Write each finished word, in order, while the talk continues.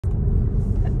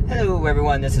Hello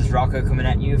everyone, this is Rocco coming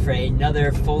at you for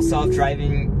another full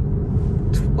self-driving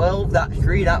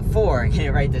 12.3.4. Get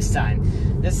it right this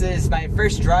time. This is my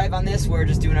first drive on this. We're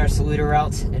just doing our Saluda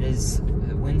route. It is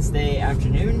Wednesday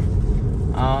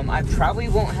afternoon. I probably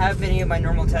won't have many of my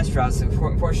normal test routes.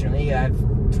 Unfortunately, I have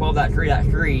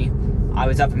 12.3.3. I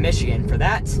was up in Michigan for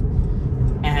that.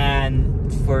 And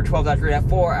for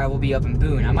 12.3.4, I will be up in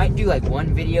Boone. I might do like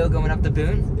one video going up to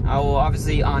Boone. I will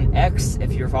obviously on X,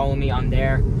 if you're following me on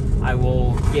there, I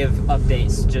will give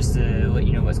updates just to let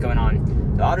you know what's going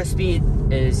on. The auto speed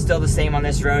is still the same on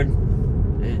this road.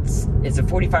 It's a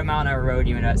 45-mile-an-hour road,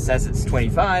 even though it says it's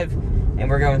 25, and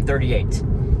we're going 38.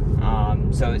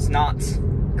 So it's not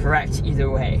correct either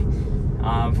way.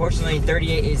 Fortunately,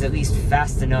 38 is at least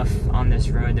fast enough on this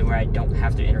road that where I don't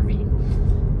have to intervene.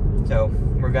 So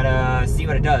we're gonna see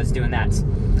what it does doing that.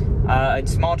 A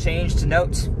small change to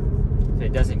note, if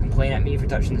it doesn't complain at me for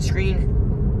touching the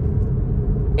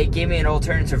screen, it gave me an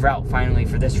alternative route finally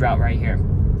for this route right here.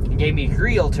 It gave me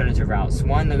 3 alternative routes.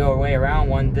 One to go way around,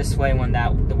 one this way, one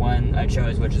that, the one I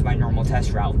chose, which is my normal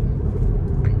test route.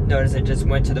 Notice it just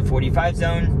went to the 45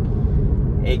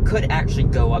 zone. It could actually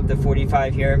go up to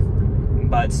 45 here,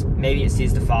 but maybe it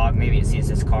sees the fog, maybe it sees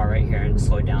this car right here and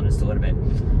slow down just a little bit.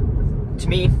 To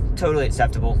me, totally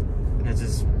acceptable.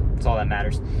 That's all that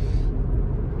matters.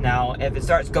 Now, if it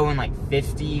starts going like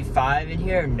 55 in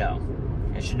here, no.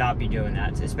 It should not be doing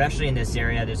that. Especially in this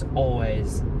area, there's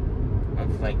always,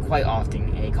 like quite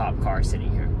often, a cop car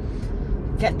sitting here.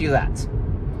 Can't do that.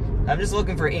 I'm just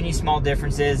looking for any small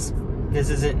differences.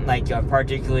 This isn't like a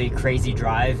particularly crazy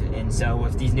drive, and so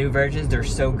with these new versions, they're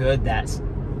so good that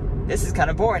this is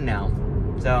kind of boring now.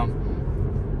 So,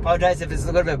 apologize if it's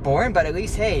a little bit boring, but at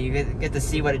least, hey, you get to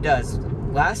see what it does.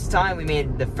 Last time we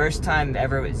made the first time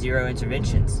ever with 0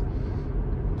 interventions.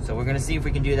 So we're gonna see if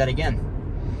we can do that again.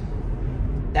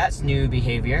 That's new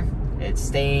behavior. It's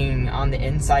staying on the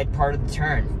inside part of the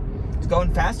turn. It's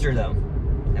going faster though.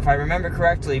 If I remember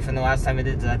correctly from the last time I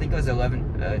did this, I think it was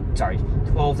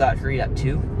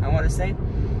 12.3.2, I want to say.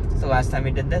 It's the last time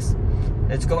we did this.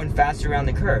 It's going faster around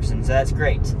the curves, and so that's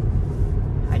great.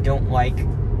 I don't like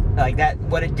that.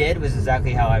 What it did was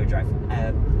exactly how I would drive.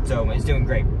 So it's doing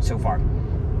great so far.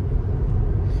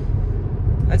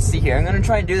 Let's see here. I'm gonna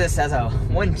try and do this as a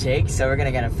one take, so we're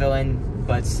gonna fill in.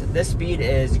 But this speed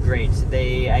is great.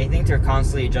 I think they're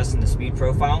constantly adjusting the speed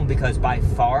profile, because by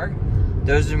far,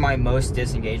 those are my most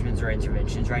disengagements or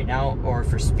interventions right now, or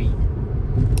for speed.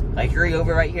 Like hurry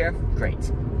over right here,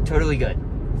 great, totally good.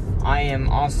 I am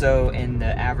also in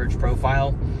the average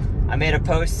profile. I made a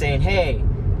post saying, hey,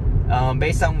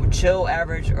 based on chill,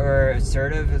 average, or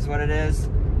assertive is what it is.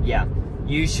 Yeah,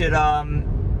 you should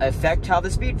affect how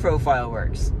the speed profile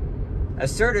works.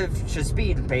 Assertive should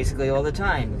speed basically all the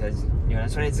time, because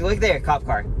that's what it's. Look there, cop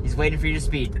car. He's waiting for you to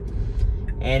speed.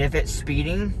 And if it's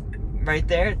speeding right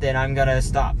there, then I'm gonna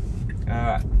stop.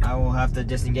 I will have to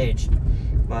disengage,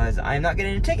 because I'm not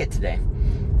getting a ticket today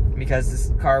because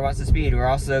this car wants to speed. We're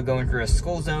also going through a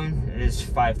school zone. It is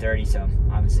 5:30, so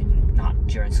obviously not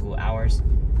during school hours.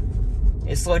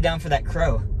 It slowed down for that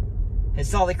crow. It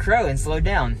saw the crow and slowed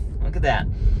down. Look at that.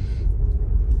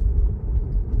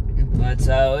 But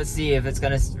let's see if it's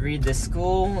gonna read the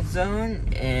school zone,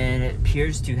 and it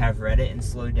appears to have read it and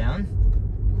slowed down.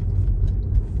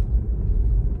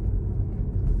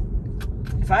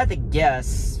 If I had to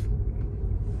guess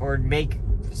or make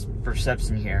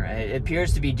perception here, it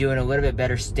appears to be doing a little bit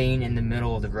better staying in the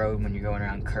middle of the road when you're going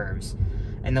around curves.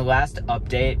 In the last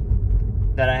update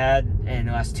that I had, and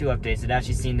the last 2 updates, it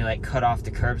actually seemed to like cut off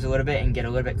the curves a little bit and get a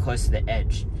little bit close to the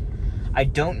edge. I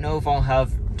don't know if I'll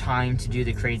have time to do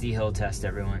the crazy hill test,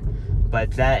 everyone,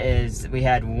 but that is, we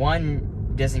had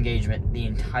 1 disengagement the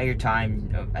entire time.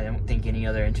 I don't think any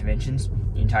other interventions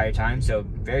the entire time, so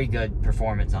very good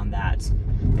performance on that,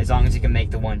 as long as you can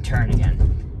make the 1 turn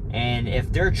again. And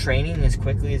if they're training as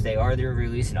quickly as they are, they're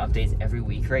releasing updates every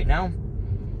week right now,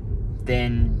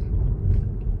 then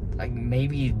like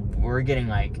maybe we're getting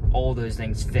like all those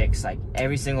things fixed. Like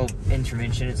every single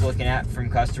intervention it's looking at from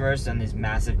customers and this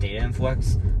massive data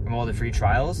influx from all the free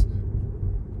trials,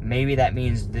 maybe that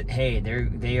means that, hey,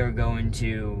 they are going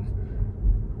to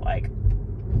like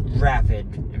rapid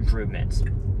improvements.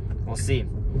 We'll see.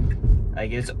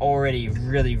 Like, it's already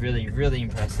really, really, really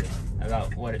impressive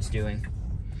about what it's doing.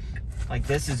 Like,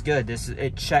 this is good.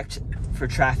 It checked for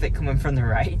traffic coming from the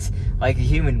right like a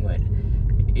human would,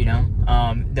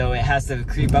 though it has to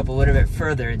creep up a little bit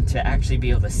further to actually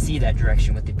be able to see that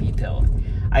direction with the B pillar.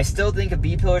 I still think a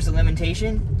B pillar is a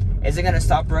limitation. Is it going to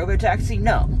stop robotaxi?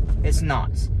 No, it's not.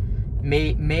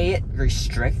 May it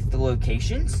restrict the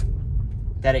locations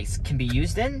that it can be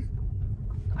used in?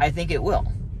 I think it will.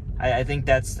 I think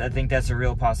that's a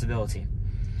real possibility.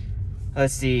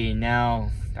 Let's see now.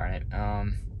 Darn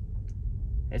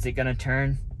it. Is it gonna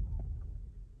turn?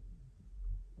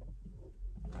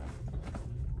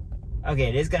 Okay,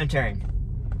 it is gonna turn.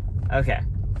 Okay,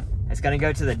 it's gonna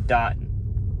go to the dot.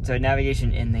 So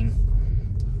navigation ending.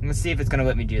 Let's see if it's gonna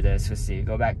let me do this. Let's see.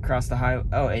 Go back across the highway.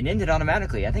 Oh, it ended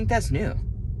automatically. I think that's new.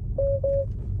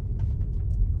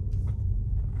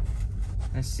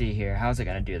 Let's see here. How's it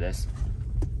gonna do this?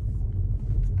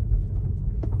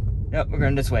 Nope, we're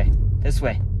going this way. This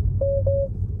way.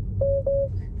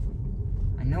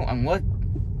 I know, I'm what?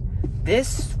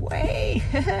 This way,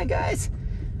 guys.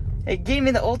 It gave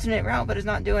me the alternate route, but it's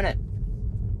not doing it.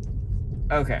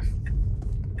 Okay.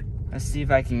 Let's see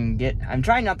if I can get... I'm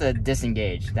trying not to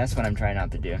disengage. That's what I'm trying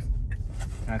not to do.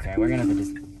 Okay, we're gonna have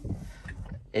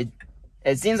to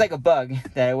It seems like a bug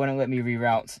that it wouldn't let me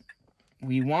reroute.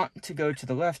 We want to go to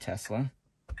the left, Tesla.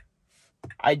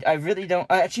 I really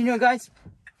don't... actually, no, guys.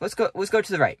 Let's go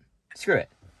to the right. Screw it.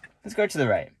 Let's go to the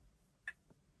right.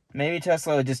 Maybe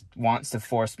Tesla just wants to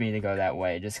force me to go that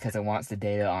way just because it wants the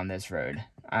data on this road.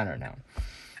 I don't know.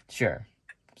 Sure.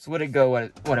 So let it go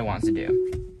what it wants to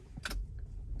do.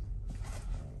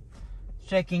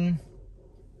 Checking.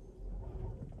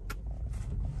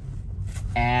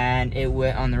 And it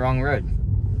went on the wrong road.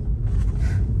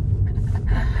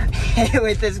 It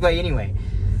went this way anyway.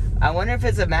 I wonder if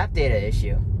it's a map data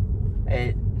issue.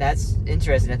 That's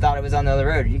interesting. I thought it was on the other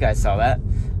road. You guys saw that.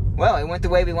 Well, it went the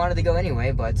way we wanted to go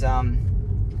anyway, but,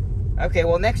 okay,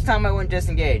 well, next time I won't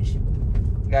disengage.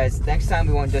 Guys, next time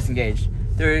we won't disengage.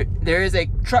 There is a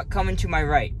truck coming to my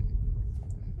right.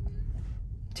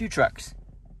 2 trucks.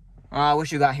 Oh, I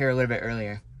wish you got here a little bit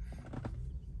earlier.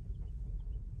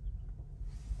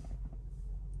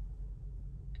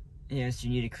 Yes, you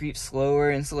need to creep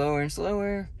slower and slower and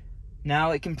slower.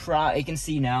 Now it can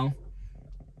see now.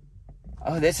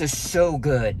 Oh, this is so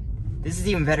good. This is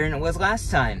even better than it was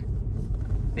last time.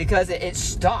 Because it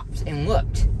stopped and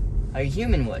looked like a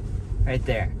human would. Right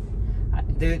there.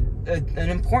 An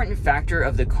important factor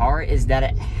of the car is that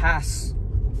it has...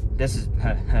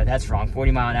 that's wrong.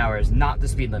 40 mile an hour is not the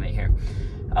speed limit here.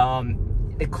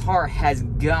 The car has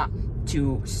got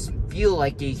to feel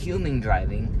like a human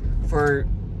driving for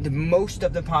the most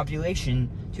of the population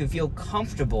to feel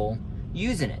comfortable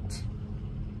using it.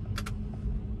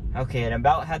 Okay, and I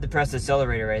about had to press the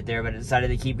accelerator right there, but it decided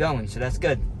to keep going, so that's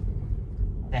good.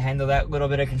 They handled that little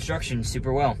bit of construction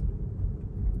super well.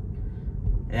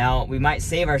 Now, we might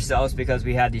save ourselves because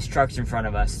we had these trucks in front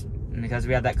of us. And because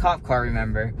we had that cop car,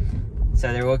 remember?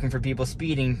 So they're looking for people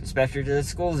speeding, especially to the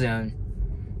school zone.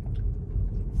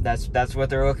 That's what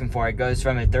they're looking for. It goes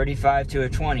from a 35 to a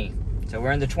 20. So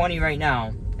we're in the 20 right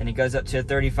now, and it goes up to a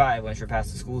 35 once we're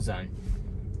past the school zone.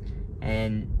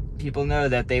 And people know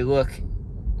that they look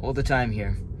all the time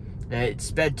here. It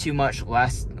sped too much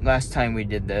last time we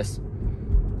did this.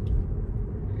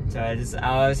 So I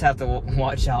always have to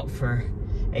watch out for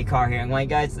a car here. And like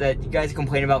guys, that you guys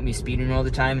complain about me speeding all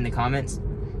the time in the comments,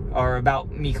 or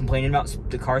about me complaining about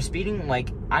the car speeding. Like,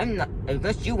 I'm not,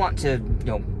 unless you want to,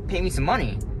 pay me some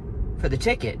money for the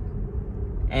ticket,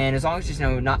 and as long as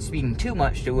you're not speeding too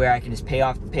much to where I can just pay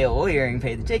a lawyer and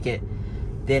pay the ticket,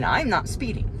 then I'm not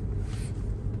speeding.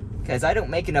 Because I don't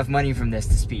make enough money from this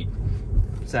to speed.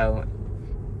 So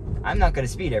I'm not going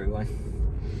to speed, everyone.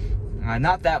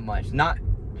 Not that much. Not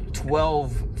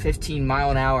 12, 15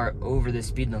 mile an hour over the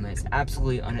speed limit. It's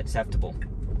absolutely unacceptable.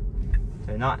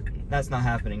 So that's not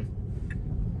happening.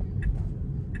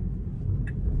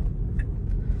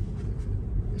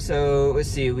 So let's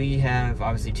see, we have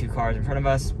obviously 2 cars in front of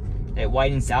us. It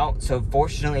widens out, so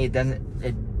fortunately it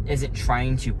isn't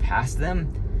trying to pass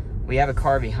them. We have a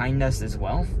car behind us as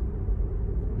well.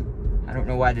 I don't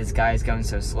know why this guy is going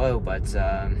so slow, but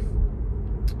yeah,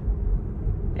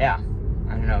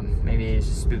 I don't know. Maybe it's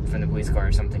just spooked from the police car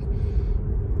or something.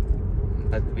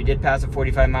 But we did pass a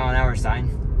 45 mile an hour sign.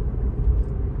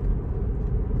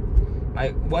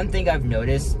 One thing I've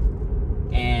noticed,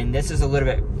 and this is a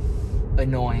little bit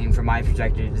annoying from my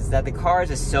perspective, is that the car is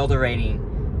accelerating,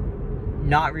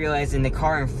 not realizing the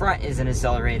car in front isn't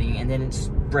accelerating, and then it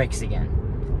just brakes again.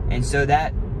 And so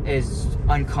that is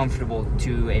uncomfortable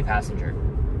to a passenger,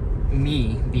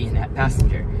 me being that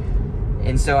passenger,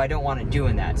 and so I don't want it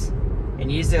doing that.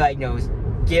 And you used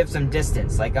to give some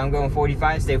distance, like I'm going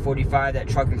 45, stay 45, that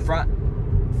truck in front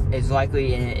is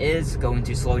likely, and it is going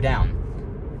to slow down.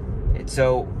 And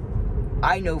so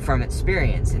I know from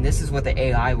experience, and this is what the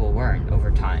AI will learn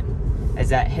over time, is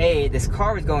that, hey, this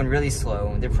car was going really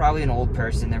slow, they're probably an old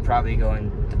person, they're probably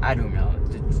going, I don't know,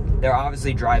 they're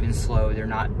obviously driving slow, they're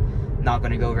not not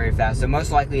going to go very fast. So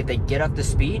most likely, if they get up to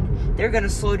speed, they're going to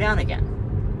slow down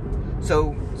again.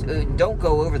 So don't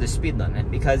go over the speed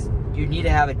limit, because you need to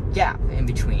have a gap in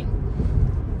between.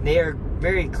 They are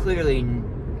very clearly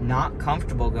not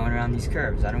comfortable going around these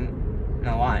curves. I don't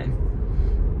know why.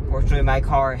 Fortunately, my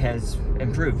car has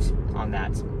improved on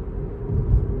that.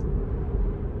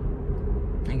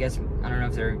 I guess, I don't know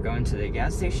if they're going to the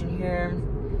gas station here.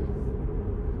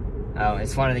 Oh,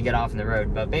 it's wanting to get off in the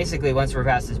road. But basically, once we're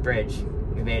past this bridge,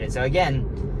 we made it. So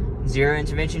again, zero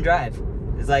intervention drive.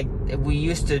 It's like, we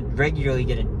used to regularly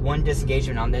get one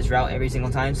disengagement on this route every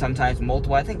single time, sometimes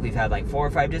multiple. I think we've had like 4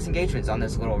 or 5 disengagements on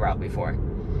this little route before.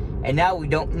 And now we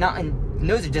don't, and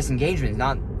those are disengagements,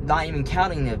 not even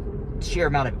counting the sheer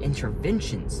amount of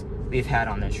interventions we've had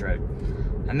on this road.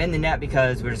 I'm in the net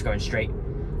because we're just going straight.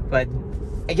 But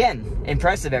again,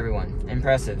 impressive, everyone.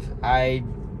 Impressive. I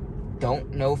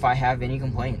don't know if I have any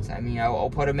complaints. I mean, I'll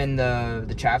put them in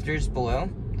the chapters below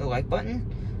the like button.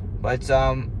 But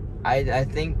I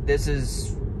think this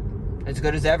is as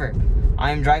good as ever.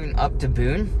 I'm driving up to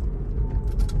Boone.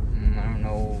 I don't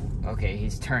know. Okay,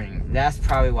 he's turning. That's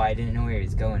probably why I didn't know where he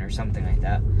was going or something like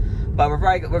that. But we're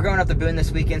going up to Boone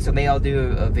this weekend, so maybe I'll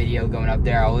do a video going up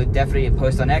there. I'll definitely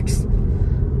post on X. If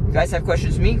you guys have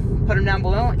questions for me, put them down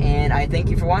below. And I thank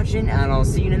you for watching, and I'll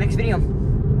see you in the next video.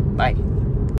 Bye.